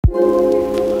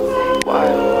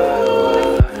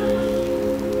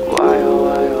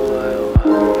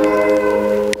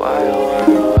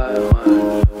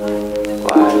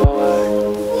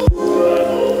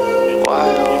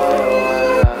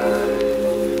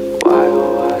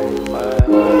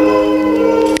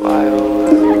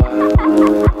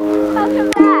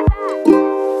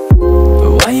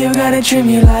gotta treat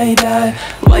me like that?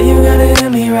 Why you gotta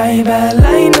hit me right back?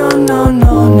 Like no, no,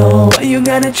 no, no. Why you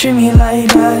gotta treat me like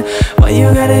that? Why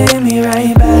you gotta hit me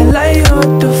right back? Like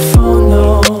hold the phone,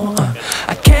 no.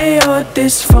 I can't hold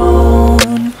this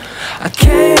phone. I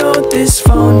can't hold this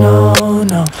phone, no,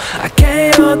 no. I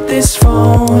can't hold this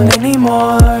phone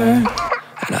anymore.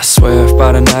 And I swear if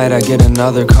by the night I get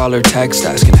another call or text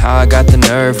asking how I got the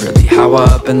nerve, really how I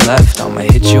up and left. I'ma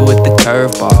hit you with the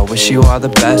curveball, wish you all the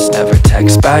best. Never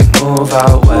text back, move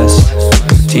out west.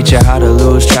 Teach you how to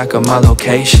lose track of my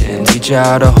location. Teach you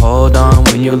how to hold on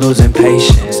when you're losing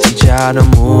patience. Teach you how to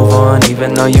move on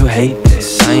even though you hate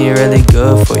this. I ain't really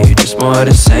good for you, just more of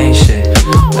the same shit.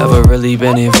 Never really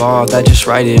been involved, I just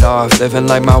write it off. Living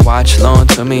like my watch loaned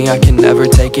to me, I can never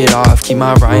take it off. Keep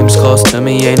my rhymes close to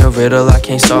me, ain't a riddle I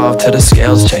can't solve. Till the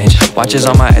scales change, watches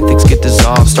all my ethics get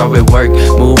dissolved. Start with work,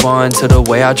 move on to the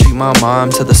way I treat my mom.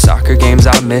 To the soccer games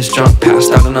I miss, drunk,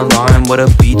 passed out in the lawn. With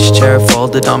a beach chair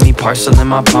folded on me, parcel in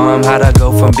my palm. How'd I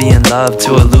go from being loved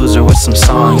to a loser with some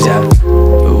songs, yeah.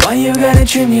 But why you gotta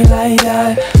treat me like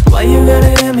that? Why you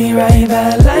gotta hit me right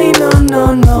back? Like no,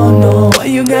 no, no, no. Why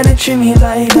you gotta treat me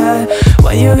like that?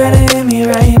 Why you gotta hit me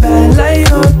right back? Like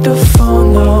hold the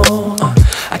phone, no.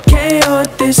 I can't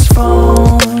hold this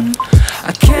phone.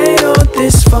 I can't hold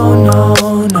this phone,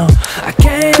 no, no. I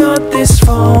can't hold this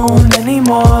phone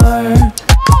anymore.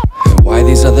 Why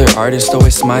these other artists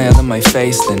always smile in my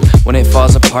face? Then when it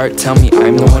falls apart, tell me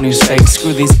I'm the one who's fake.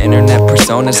 Screw these internet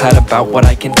personas, had about what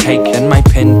I can take. And my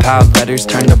pen pal letters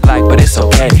turn to black, but it's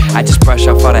okay. I just brush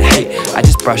off all the hate, I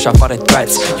just brush off all the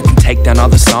threats. You can take down all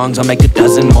the songs, I'll make a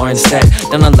dozen more instead.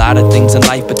 Done a lot of things in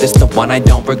life, but this the one I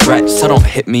don't regret. So don't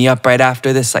hit me up right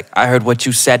after this like I heard what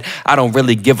you said. I don't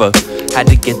really give a. Had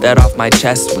to get that off my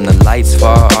chest. When the lights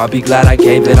fall, I'll be glad I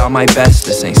gave it all my best.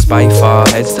 This ain't spiteful,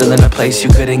 head still in a place you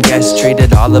couldn't guess.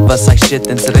 Treated all of us like shit,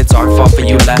 then said it's our fault for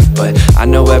you left. But I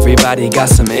know everybody got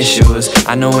some issues.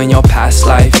 I know in your past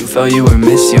life you felt you were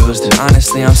misused. And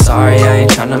honestly I'm sorry, I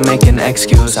ain't tryna make an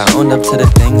excuse. I owned up to the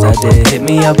things I did, hit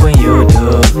me up when you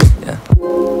do, yeah.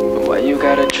 But why you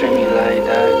gotta treat me like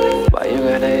that? Why you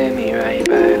gotta hit me right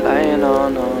back? Like no,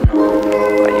 no,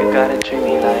 no. Why you gotta treat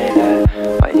me like that?